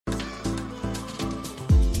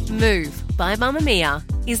Move by Mamamia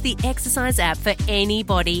is the exercise app for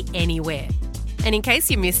anybody, anywhere. And in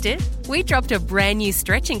case you missed it, we dropped a brand new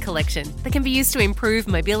stretching collection that can be used to improve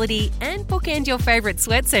mobility and bookend your favourite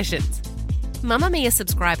sweat sessions. Mamamia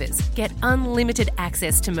subscribers get unlimited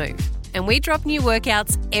access to Move, and we drop new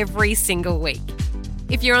workouts every single week.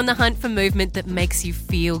 If you're on the hunt for movement that makes you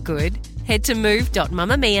feel good, head to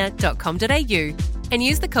move.mamamia.com.au and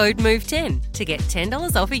use the code MOVE10 to get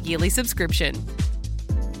 $10 off a yearly subscription.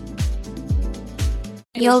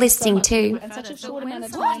 You're listening to And such a short amount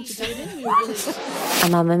of time to do it in. a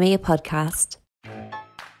Mamamia podcast.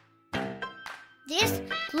 This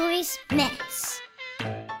glorious mess.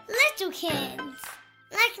 Little kids,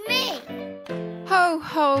 like me. Ho,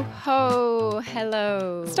 ho, ho.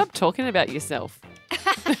 Hello. Stop talking about yourself.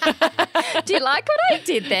 Do you like what I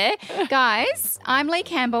did there? Guys, I'm Lee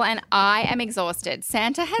Campbell and I am exhausted.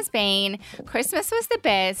 Santa has been. Christmas was the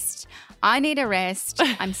best. I need a rest.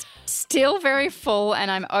 I'm still very full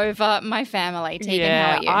and I'm over my family. Tegan,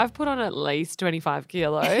 how are you? I've put on at least 25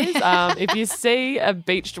 kilos. If you see a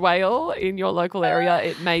beached whale in your local area,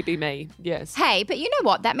 it may be me. Yes. Hey, but you know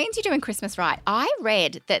what? That means you're doing Christmas right. I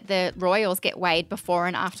read that the royals get weighed before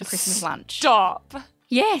and after Christmas lunch. Stop.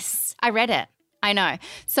 Yes, I read it. I know.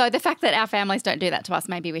 So the fact that our families don't do that to us,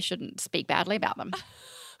 maybe we shouldn't speak badly about them.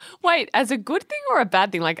 Wait, as a good thing or a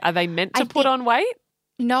bad thing? Like, are they meant to put on weight?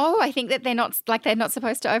 No, I think that they're not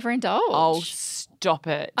supposed to overindulge. Oh, stop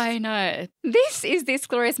it. I know. This is This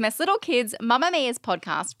Glorious Mess, Little Kids, Mamamia's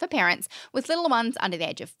podcast for parents with little ones under the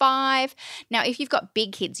age of 5. Now, if you've got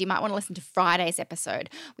big kids, you might want to listen to Friday's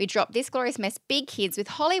episode. We dropped This Glorious Mess Big Kids with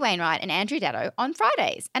Holly Wainwright and Andrew Datto on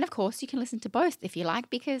Fridays. And of course, you can listen to both if you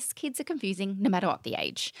like because kids are confusing no matter what the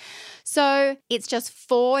age. So it's just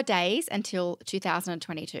 4 days until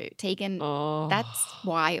 2022. Tegan, that's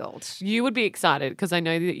wild. You would be excited because I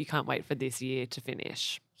know that you can't wait for this year to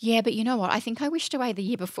finish. Yeah, but you know what? I think I wished away the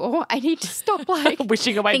year before. I need to stop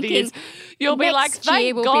wishing away the years. You'll be like,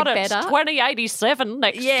 thank God it's 2087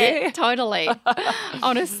 next year. Yeah, totally.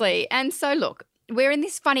 Honestly. And so look, we're in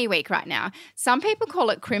this funny week right now. Some people call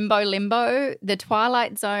it Crimbo Limbo, the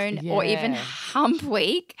Twilight Zone, or even Hump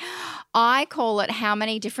Week. I call it how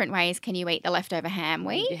many different ways can you eat the leftover ham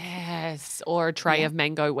week? Yes, or a tray of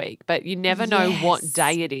mango week. But you never know what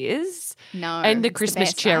day it is. No. And the it's Christmas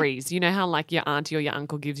best, cherries. Right? You know how like your auntie or your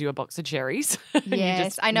uncle gives you a box of cherries? Yes, you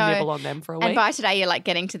just I know. nibble on them for a week. And by today you're like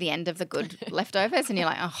getting to the end of the good leftovers and you're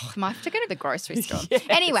like, oh, I might have to go to the grocery store. Yes.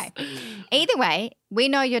 Anyway, either way, we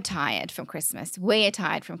know you're tired from Christmas. We are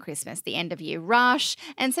tired from Christmas, the end of year rush.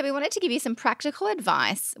 And so we wanted to give you some practical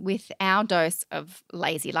advice with our dose of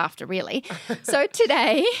lazy laughter, really. So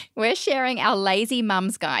today we're sharing our Lazy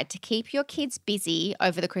Mums Guide to keep your kids busy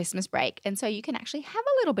over the Christmas break and so you can actually have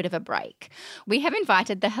a little bit of a break. We have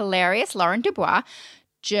invited the hilarious Lauren Dubois,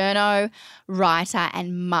 journo, writer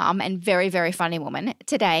and mum and very, very funny woman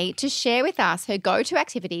today to share with us her go-to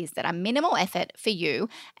activities that are minimal effort for you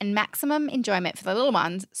and maximum enjoyment for the little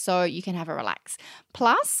ones so you can have a relax.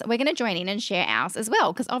 Plus, we're going to join in and share ours as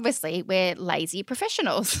well because obviously we're lazy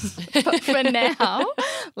professionals. But for now,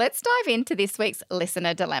 let's dive into this week's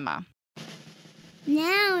listener dilemma.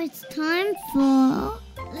 Now it's time for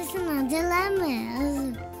Listener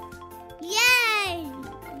Dilemmas. Yay!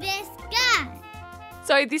 Best guy!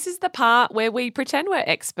 So this is the part where we pretend we're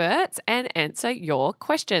experts and answer your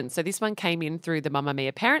questions. So this one came in through the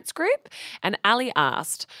Mamamia Parents group and Ali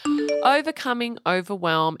asked, overcoming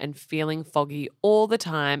overwhelm and feeling foggy all the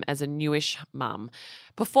time as a newish mum.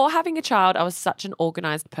 Before having a child, I was such an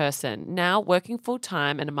organised person. Now, working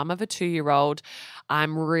full-time and a mum of a 2-year-old,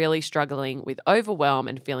 I'm really struggling with overwhelm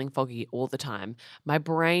and feeling foggy all the time. My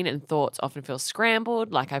brain and thoughts often feel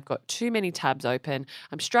scrambled, like I've got too many tabs open.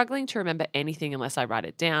 I'm struggling to remember anything unless I write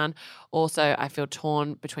it down. Also, I feel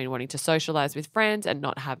torn between wanting to socialise with friends and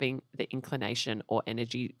not having the inclination or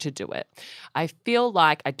energy to do it. I feel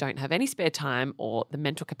like I don't have any spare time or the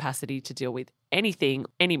mental capacity to deal with anything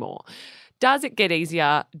anymore. Does it get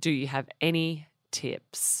easier? Do you have any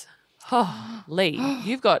tips? Oh, Lee,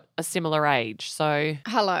 you've got a similar age, so.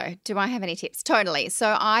 Hello. Do I have any tips? Totally.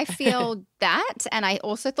 So I feel that, and I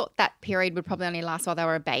also thought that period would probably only last while they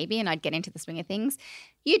were a baby and I'd get into the swing of things.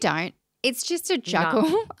 You don't. It's just a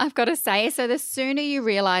juggle, I've got to say. So the sooner you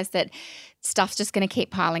realise that stuff's just going to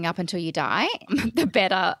keep piling up until you die, the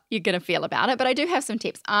better you're going to feel about it. But I do have some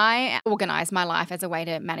tips. I organise my life as a way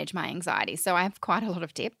to manage my anxiety. So I have quite a lot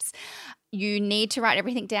of tips. you need to write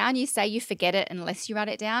everything down. You say you forget it unless you write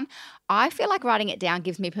it down. I feel like writing it down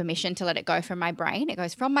gives me permission to let it go from my brain. It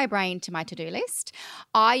goes from my brain to my to-do list.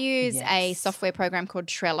 I use a software program called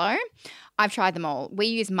Trello. I've tried them all. We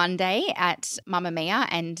use Monday at Mamma Mia,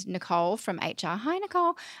 and Nicole from HR, hi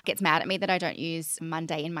Nicole, gets mad at me that I don't use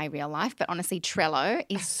Monday in my real life. But honestly, Trello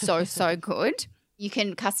is so good. You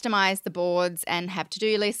can customize the boards and have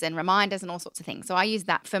to-do lists and reminders and all sorts of things. So I use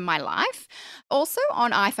that for my life. Also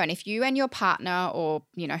on iPhone, if you and your partner or,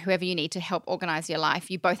 whoever you need to help organize your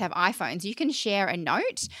life, you both have iPhones, you can share a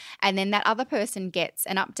note and then that other person gets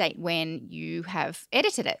an update when you have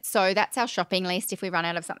edited it. So that's our shopping list. If we run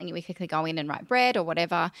out of something, we quickly go in and write bread or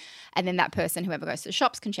whatever. And then that person, whoever goes to the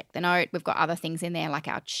shops, can check the note. We've got other things in there like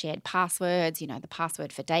our shared passwords, the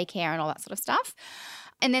password for daycare and all that sort of stuff.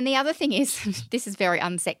 And then the other thing is, this is very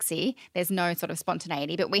unsexy. There's no sort of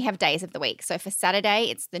spontaneity, but we have days of the week. So for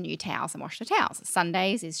Saturday, it's the new towels and wash the towels.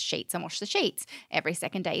 Sundays is sheets and wash the sheets. Every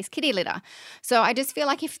second day is kitty litter. So I just feel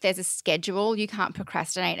like if there's a schedule, you can't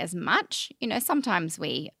procrastinate as much. Sometimes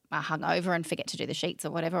we are hungover and forget to do the sheets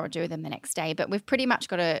or whatever, or do them the next day, but we've pretty much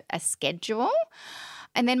got a schedule.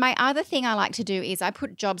 And then my other thing I like to do is I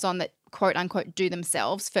put jobs on that quote unquote do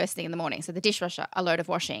themselves first thing in the morning. So the dishwasher, a load of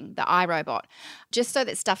washing, the iRobot, just so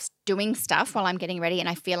that stuff's doing stuff while I'm getting ready. And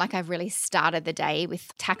I feel like I've really started the day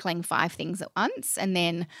with tackling 5 things at once. And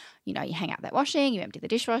then, you hang out that washing, you empty the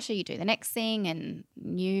dishwasher, you do the next thing and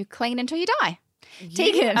you clean until you die.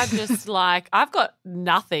 Tegan. I'm just like, I've got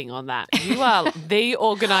nothing on that. You are the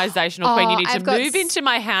organisational queen. You need to move into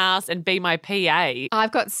my house and be my PA.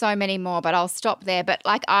 I've got so many more, but I'll stop there. But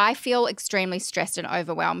I feel extremely stressed and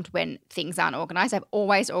overwhelmed when things aren't organised. I've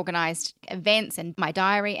always organised events and my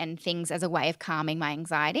diary and things as a way of calming my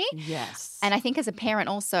anxiety. Yes. And I think as a parent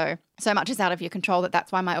also, so much is out of your control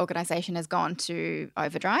that's why my organisation has gone to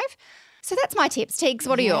overdrive. So that's my tips. Teagues,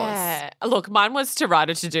 what are yours? Look, mine was to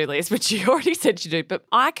write a to-do list, which you already said you do, but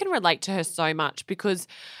I can relate to her so much because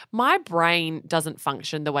my brain doesn't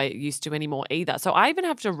function the way it used to anymore either. So I even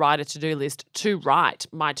have to write a to-do list to write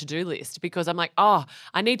my to-do list because I'm like,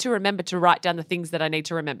 I need to remember to write down the things that I need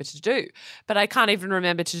to remember to do, but I can't even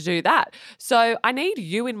remember to do that. So I need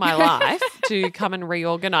you in my life to come and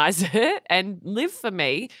reorganize it and live for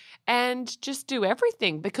me and just do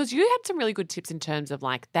everything, because you had some really good tips in terms of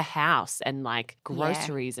like the house and like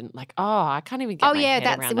groceries and like, I can't even get my head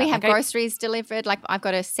around that. We have groceries delivered. Like I've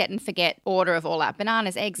got a set and forget order of all our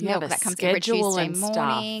bananas, eggs, milk that comes every Tuesday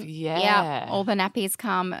morning. Yeah. All the nappies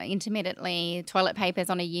come intermittently, toilet papers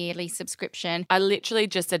on a yearly subscription. I literally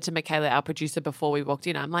just said to Michaela, our producer, before we walked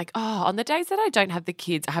in, I'm like, on the days that I don't have the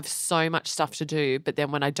kids, I have so much stuff to do, but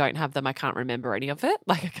then when I don't have them, I can't remember any of it.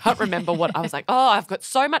 Like I can't remember what I was like, I've got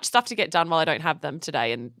so much stuff to get done while I don't have them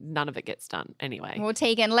today, and none of it gets done anyway. Well,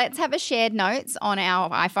 Tegan, let's have a shared notes on our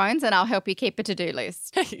iPhones and I'll help you keep a to-do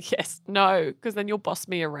list. Yes, no, because then you'll boss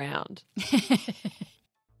me around.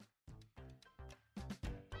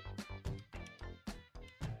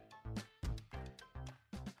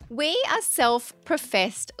 We are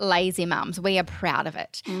self-professed lazy mums. We are proud of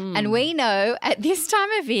it. And we know at this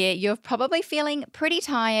time of year, you're probably feeling pretty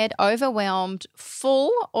tired, overwhelmed,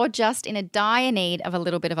 full, or just in a dire need of a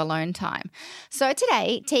little bit of alone time. So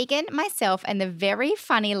today, Tegan, myself, and the very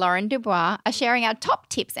funny Lauren Dubois are sharing our top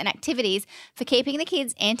tips and activities for keeping the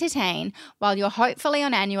kids entertained while you're hopefully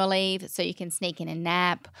on annual leave so you can sneak in a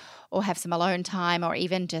nap or have some alone time or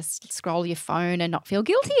even just scroll your phone and not feel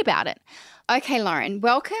guilty about it. Okay, Lauren,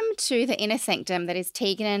 welcome to the inner sanctum that is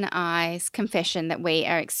Tegan and I's confession that we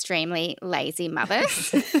are extremely lazy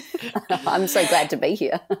mothers. I'm so glad to be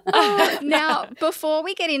here. Now, before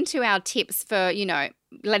we get into our tips for,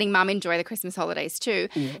 letting mum enjoy the Christmas holidays too,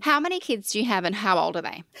 how many kids do you have and how old are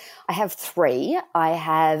they? I have 3. I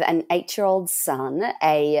have an 8-year-old son,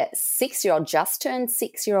 a 6-year-old, just turned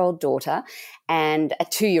 6-year-old daughter, and a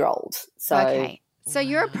 2-year-old. So. Okay. So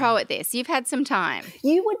you're a pro at this. You've had some time.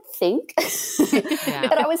 You would think.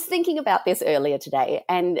 But I was thinking about this earlier today,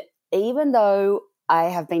 and even though I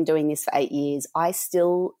have been doing this for 8 years, I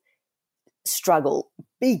still struggle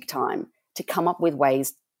big time to come up with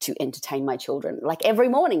ways to entertain my children. Like every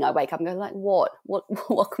morning I wake up and go like, what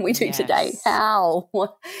can we do today? How?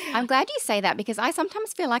 What? I'm glad you say that because I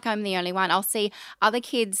sometimes feel like I'm the only one. I'll see other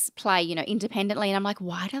kids play, independently and I'm like,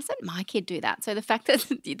 why doesn't my kid do that? So the fact that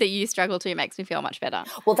you struggle too makes me feel much better.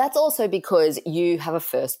 Well, that's also because you have a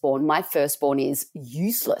firstborn. My firstborn is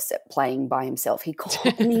useless at playing by himself. He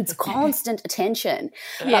needs constant attention.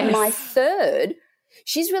 Yes. But my third,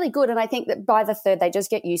 she's really good. And I think that by the third, they just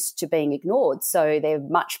get used to being ignored. So they're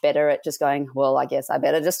much better at just going, well, I guess I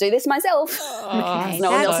better just do this myself. Okay,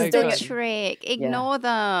 no one that's else is the doing it. trick. Ignore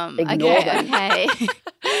them. Ignore okay, them. Okay.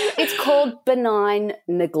 It's called benign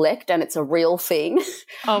neglect, and it's a real thing.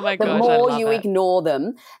 Oh my The gosh, I more love you it. ignore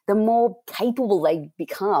them, the more capable they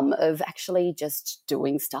become of actually just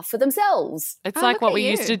doing stuff for themselves. It's Oh, like look what at we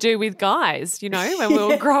used you. to do with guys, you know, when we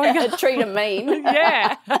were growing up. Treat them mean.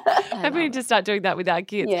 Yeah. Maybe we need to start doing that with our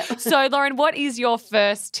kids. Yeah. So, Lauren, what is your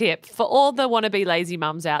first tip for all the wannabe lazy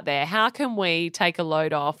mums out there? How can we take a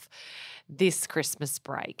load off this Christmas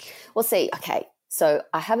break? Well, see, okay, so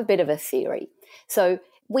I have a bit of a theory. So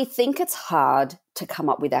we think it's hard to come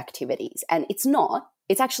up with activities, and it's not.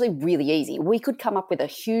 It's actually really easy. We could come up with a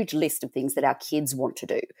huge list of things that our kids want to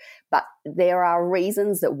do, but there are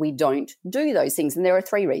reasons that we don't do those things, and there are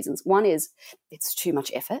 3 reasons. One is it's too much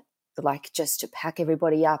effort, like just to pack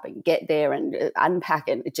everybody up and get there and unpack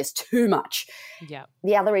it. It's just too much. Yeah.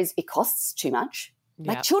 The other is it costs too much.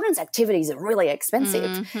 Like Yeah. children's activities are really expensive.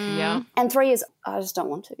 Mhm. Yeah. And 3 is I just don't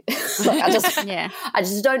want to. Like, Yeah. I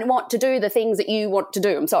just don't want to do the things that you want to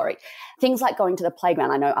do. I'm sorry. Things like going to the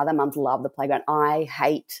playground. I know other mums love the playground. I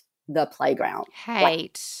hate the playground.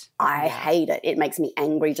 Hate. I hate it. It makes me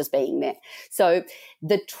angry just being there. So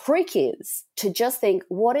the trick is to just think,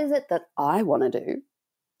 what is it that I want to do?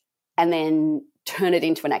 And then turn it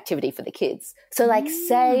into an activity for the kids. So like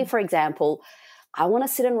say, for example, I want to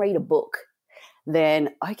sit and read a book. Then,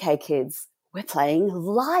 okay, kids, we're playing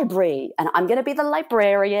library and I'm going to be the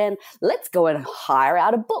librarian. Let's go and hire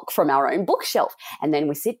out a book from our own bookshelf. And then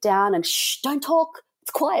we sit down and don't talk. It's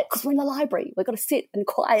quiet because we're in the library. We've got to sit and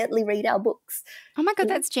quietly read our books. Oh my God,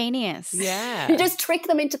 that's genius. Yeah. You just trick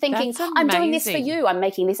them into thinking, That's I'm doing this for amazing. you. I'm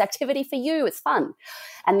making this activity for you. It's fun.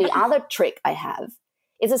 And the other trick I have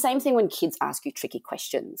is the same thing when kids ask you tricky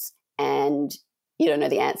questions and you don't know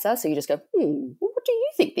the answer. So you just go, what do you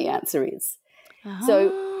think the answer is?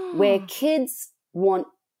 So where kids want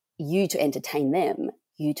you to entertain them,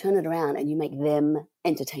 you turn it around and you make them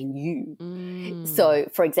entertain you. Mm. So,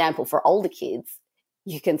 for example, for older kids,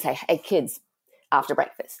 you can say, hey, kids, after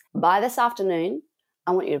breakfast, by this afternoon,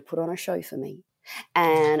 I want you to put on a show for me.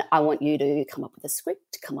 And I want you to come up with a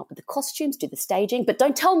script, come up with the costumes, do the staging, but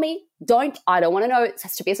don't tell me. I don't want to know. It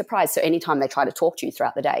has to be a surprise. So anytime they try to talk to you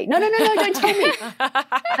throughout the day, no, don't tell me.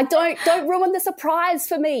 Don't ruin the surprise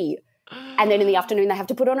for me. And then in the afternoon, they have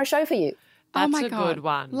to put on a show for you. That's my a God. good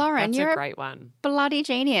one. Lauren, That's you're a a- great one. Bloody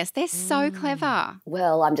genius. They're so clever.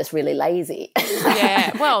 Well, I'm just really lazy.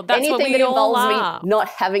 Yeah, well, that's anything what we that all involves are. me not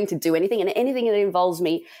having to do anything and anything that involves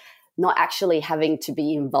me not actually having to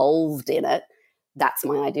be involved in it, that's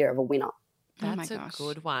my idea of a winner. Oh my That's a gosh.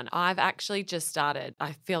 good one. I've actually just started.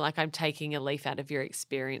 I feel like I'm taking a leaf out of your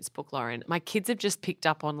experience book, Lauren. My kids have just picked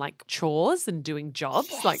up on like chores and doing jobs.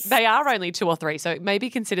 Yes. Like they are only 2 or 3, so it may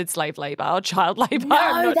be considered slave labor or child labor. No,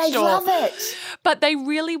 I'm not they sure. love it. But they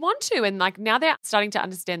really want to. And like now they're starting to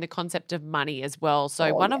understand the concept of money as well. So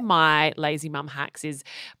Oh, one of yeah. my lazy mum hacks is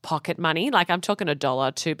pocket money. Like I'm talking $1,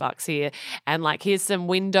 $2 here. And like here's some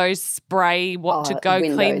window spray, what to Oh, go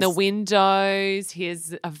clean the windows. windows.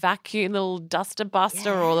 Here's a vacuum, little duster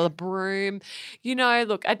buster or a broom. You know,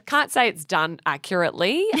 look, I can't say it's done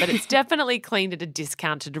accurately, but it's definitely cleaned at a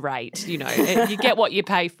discounted rate. You know, you get what you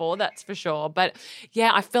pay for, that's for sure. But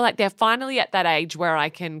yeah, I feel like they're finally at that age where I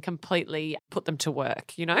can completely put them to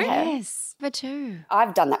work, you know? Yeah. Yes, for two.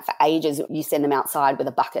 I've done that for ages. You send them outside with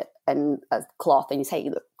a bucket and a cloth and you say,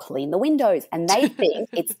 look, clean the windows. And they think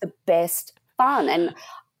it's the best fun. And,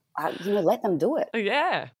 let them do it.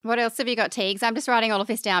 Yeah. What else have you got, Teagues? I'm just writing all of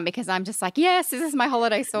this down because I'm just like, yes, this is my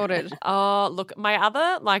holiday sorted. Oh, look, my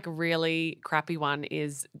other like really crappy one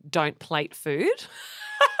is don't plate food.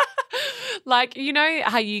 Like, you know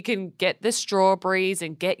how you can get the strawberries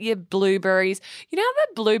and get your blueberries? You know how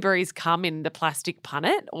the blueberries come in the plastic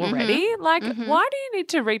punnet already? Like, why do you need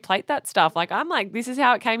to replate that stuff? Like, I'm like, this is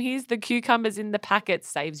how it came. Here's the cucumbers in the packet.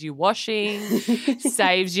 Saves you washing,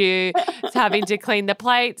 saves you having to clean the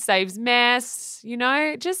plate, saves mess. You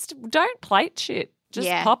know, just don't plate shit. Just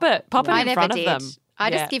Yeah. pop it I in never front did. of them. I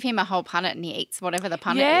Yeah. just give him a whole punnet and he eats whatever the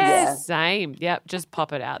punnet Yeah, is. same. Yep, just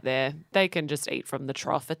pop it out there. They can just eat from the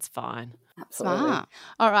trough. It's fine. Absolutely. Smart.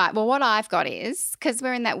 All right. Well, what I've got is, because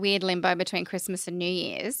we're in that weird limbo between Christmas and New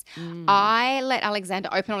Year's, I let Alexander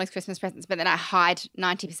open all his Christmas presents, but then I hide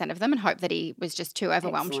 90% of them and hope that he was just too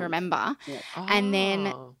overwhelmed to Excellent. remember. Yeah. And then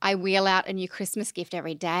Oh. I wheel out a new Christmas gift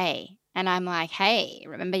every day. And I'm like, hey,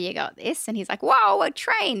 remember you got this? And he's like, whoa, a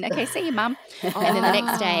train. Okay, see you, Mum. And then the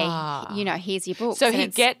next day, here's your books. So and he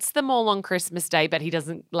gets them all on Christmas Day, but he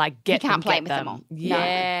doesn't he can't play with them all.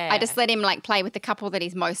 Yeah. No. I just let him play with the couple that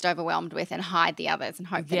he's most overwhelmed with and hide the others and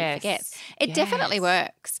hope that he forgets. It definitely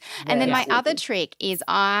works. And then my other trick is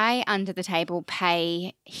I, under the table,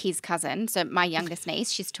 pay his cousin. So my youngest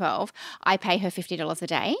niece, she's 12. I pay her $50 a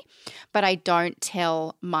day, but I don't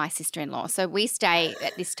tell my sister-in-law. So we stay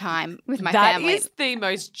at this time with my family. That is the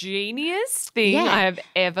most genius thing I have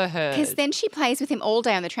ever heard. Because then she plays with him all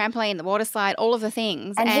day on the trampoline, the water slide, all of the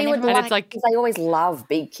things. And he would like, because they always love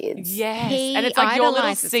big kids. Yes. And it's like your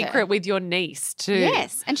little secret with your niece too.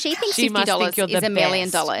 Yes. And she thinks $50 is $1 million.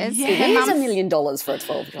 Yes. It is $1 million for a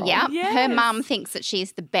 12-year-old. Yeah. Yes. Her mum thinks that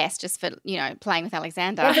she's the best just for, playing with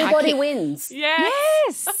Alexander. Everybody wins.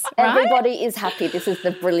 Yes. Everybody is happy. This is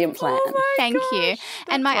the brilliant plan. Thank you.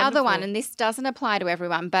 And my other one, and this doesn't apply to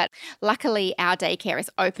everyone, but luckily our daycare is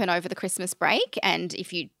open over the Christmas break, and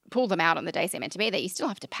if you pull them out on the days they're meant to be there, you still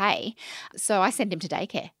have to pay. So I send him to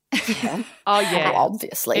daycare. Oh, yeah.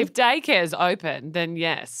 Obviously. If daycare's open, then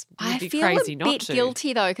yes. I be feel crazy a not bit to.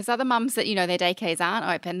 guilty though, because other mums that, their daycares aren't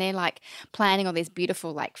open, they're planning all these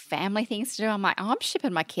beautiful family things to do. I'm like, I'm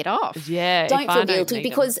shipping my kid off. Yeah. Don't feel guilty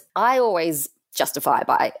because I always justify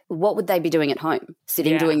by what would they be doing at home?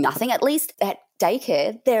 Sitting doing nothing. At least at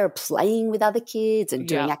daycare, they're playing with other kids and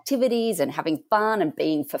doing activities and having fun and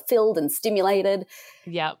being fulfilled and stimulated.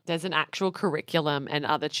 Yeah, there's an actual curriculum and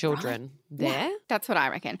other children there. Yeah, that's what I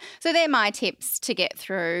reckon. So they're my tips to get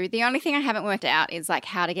through. The only thing I haven't worked out is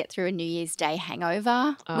how to get through a New Year's Day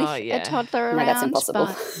hangover with a toddler around. No, that's impossible.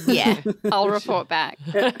 But yeah, I'll report back.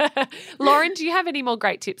 Lauren, do you have any more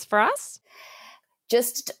great tips for us?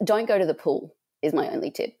 Just don't go to the pool is my only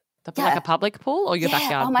tip. Like a public pool or your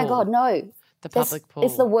backyard pool? Oh, my God, no. The public pool.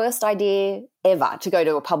 It's the worst idea ever to go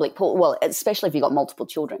to a public pool. Well, especially if you've got multiple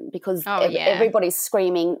children because everybody's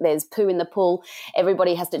screaming. There's poo in the pool.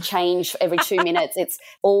 Everybody has to change every 2 minutes. It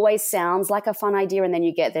always sounds like a fun idea and then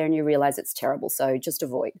you get there and you realise it's terrible. So just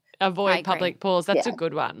avoid. Avoid public pools. That's a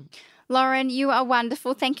good one. Lauren, you are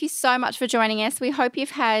wonderful. Thank you so much for joining us. We hope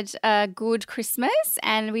you've had a good Christmas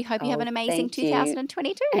and we hope you have an amazing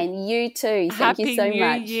 2022. And you too. Thank you so much.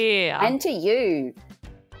 Happy New Year. And to you.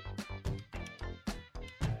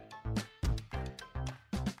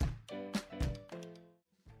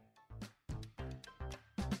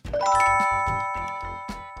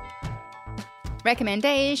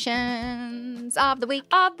 Recommendations of the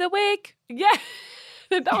week. Yeah.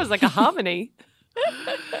 That was like a harmony.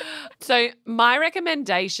 So my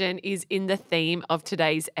recommendation is in the theme of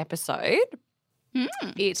today's episode.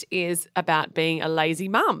 It is about being a lazy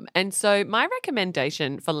mum. And so my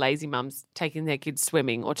recommendation for lazy mums taking their kids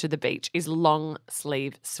swimming or to the beach is long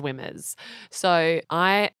sleeve swimmers. So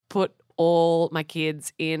I put all my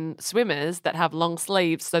kids in swimmers that have long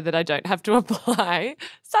sleeves so that I don't have to apply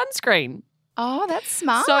sunscreen. Oh, that's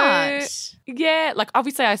smart. So, yeah,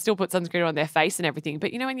 obviously I still put sunscreen on their face and everything,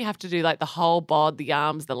 but when you have to do the whole bod, the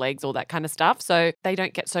arms, the legs, all that kind of stuff, so they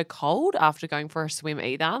don't get so cold after going for a swim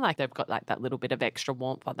either. They've got that little bit of extra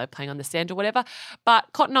warmth while they're playing on the sand or whatever. But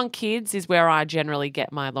Cotton On Kids is where I generally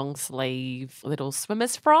get my long sleeve little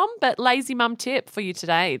swimmers from. But lazy mum tip for you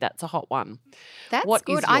today, that's a hot one. That's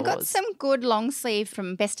good. I got some good long sleeve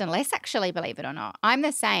from Best and Less, actually, believe it or not. I'm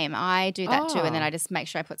the same. I do that too, and then I just make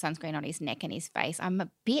sure I put sunscreen on his neck and his face. I'm a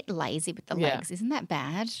bit lazy with the legs. Isn't that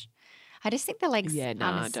bad? I just think the legs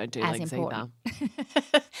aren't don't do as legs important.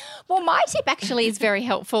 either. Well, my tip actually is very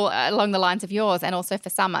helpful along the lines of yours and also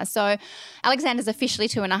for summer. So Alexander's officially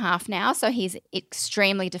 2.5 now, so he's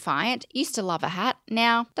extremely defiant. Used to love a hat,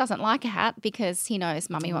 now doesn't like a hat because he knows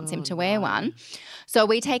Mummy wants him to wear one. So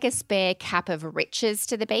we take a spare cap of Rich's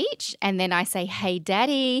to the beach and then I say, hey,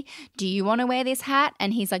 Daddy, do you want to wear this hat?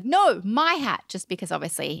 And he's like, no, my hat, just because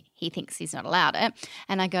obviously he thinks he's not allowed it.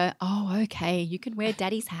 And I go, oh, okay, you can wear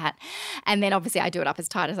Daddy's hat. And then obviously I do it up as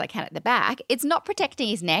tight as I can at the back. It's not protecting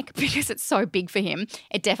his neck because it's so big for him.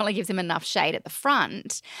 It definitely gives him enough shade at the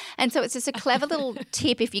front. And so it's just a clever little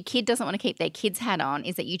tip if your kid doesn't want to keep their kid's hat on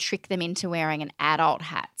is that you trick them into wearing an adult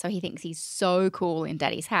hat. So he thinks he's so cool in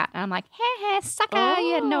Daddy's hat. And I'm like, hey, sucker,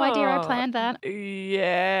 you had no idea I planned that.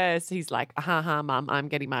 Yes. He's like, Mum, I'm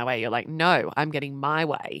getting my way. You're like, no, I'm getting my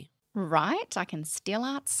way. Right, I can still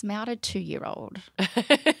outsmart a 2-year-old.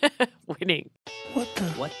 Winning. What the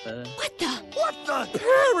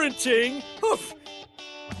parenting? Oof.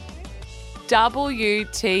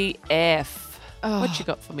 WTF. What you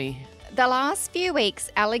got for me? the last few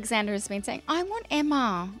weeks, Alexander has been saying, I want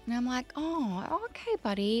Emma. And I'm like, oh, okay,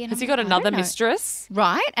 buddy. And Has I'm he got like, I don't another know. mistress?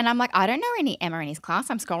 Right. And I'm like, I don't know any Emma in his class.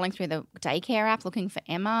 I'm scrolling through the daycare app looking for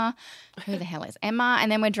Emma. Who the hell is Emma?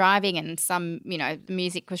 And then we're driving and some, the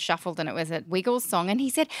music was shuffled and it was a Wiggles song. And he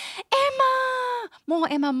said, Emma, more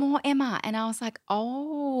Emma, more Emma. And I was like,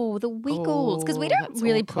 oh, the Wiggles. Because we don't that's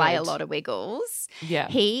really play a awkward. lot of Wiggles. Yeah.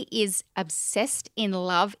 He is obsessed, in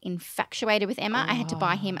love, infatuated with Emma. I had to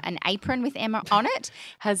buy him an apron with Emma on it.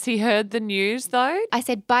 Has he heard the news though? I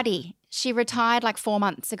said, buddy, she retired like 4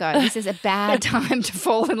 months ago. This is a bad time to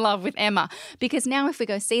fall in love with Emma because now if we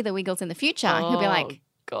go see the Wiggles in the future, he'll be like,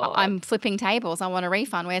 God. I'm flipping tables. I want a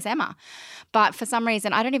refund. Where's Emma? But for some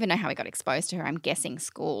reason, I don't even know how he got exposed to her. I'm guessing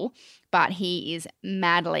school. But he is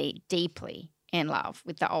madly, deeply in love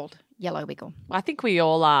with the old yellow Wiggle. I think we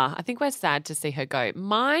all are. I think we're sad to see her go.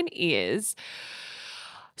 Mine is,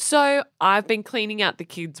 so I've been cleaning out the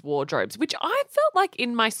kids' wardrobes, which I felt like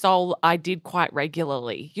in my soul I did quite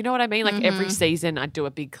regularly. You know what I mean? Like every season I'd do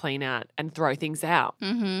a big clean out and throw things out.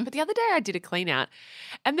 Mm-hmm. But the other day I did a clean out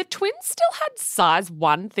and the twins still had size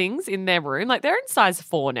 1 things in their room. Like they're in size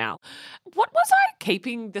 4 now. What was I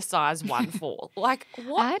keeping the size 1 for? Like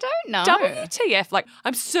what? I don't know. WTF? Like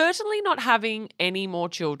I'm certainly not having any more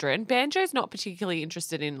children. Banjo's not particularly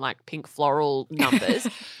interested in like pink floral numbers.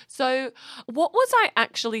 So what was I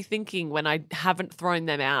actually thinking when I haven't thrown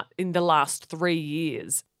them out in the last 3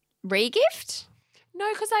 years? Regift?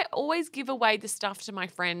 No, because I always give away the stuff to my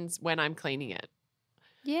friends when I'm cleaning it.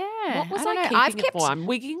 Yeah. What was don't I know. keeping it for? I'm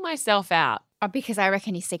wigging myself out. Oh, because I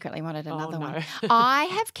reckon he secretly wanted another no. one. I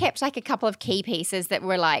have kept like a couple of key pieces that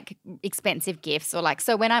were like expensive gifts or like,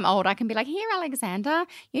 so when I'm old, I can be like, here, Alexander,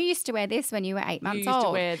 you used to wear this when you were 8 months You used old.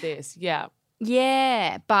 to wear this, yeah.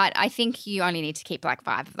 Yeah, but I think you only need to keep like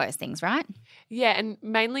 5 of those things, right? Yeah, and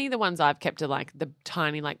mainly the ones I've kept are like the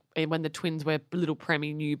tiny, like when the twins were little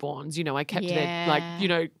preemie newborns, I kept their like,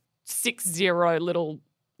 6-0 little,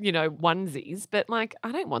 onesies. But like,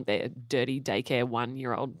 I don't want their dirty daycare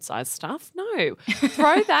 1-year-old size stuff. No,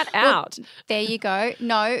 throw that out. There you go.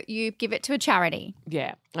 No, you give it to a charity.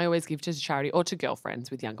 Yeah, I always give to charity or to girlfriends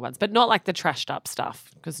with younger ones, but not like the trashed up stuff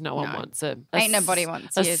because no one wants Ain't nobody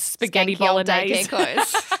wants a your spaghetti skanky old bolognese. daycare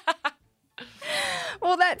clothes.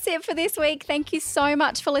 Well, that's it for this week. Thank you so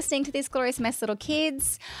much for listening to This Glorious Mess, little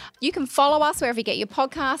kids. You can follow us wherever you get your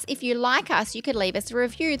podcasts. If you like us, you could leave us a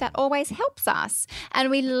review. That always helps us. And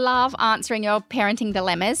we love answering your parenting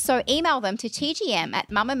dilemmas. So email them to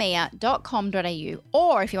tgm@mamamia.com.au.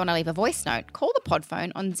 Or if you want to leave a voice note, call the pod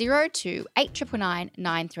phone on 02 8999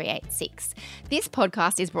 9386. This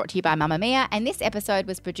podcast is brought to you by Mamma Mia, and this episode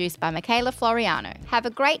was produced by Michaela Floriano. Have a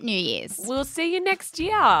great New Year's. We'll see you next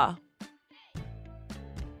year.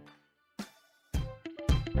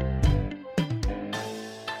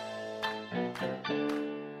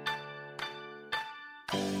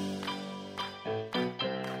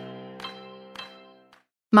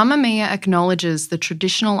 Mamma Mia acknowledges the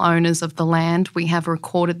traditional owners of the land we have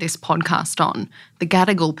recorded this podcast on, the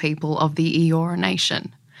Gadigal people of the Eora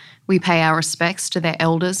Nation. We pay our respects to their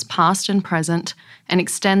elders, past and present, and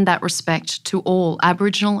extend that respect to all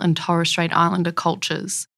Aboriginal and Torres Strait Islander cultures.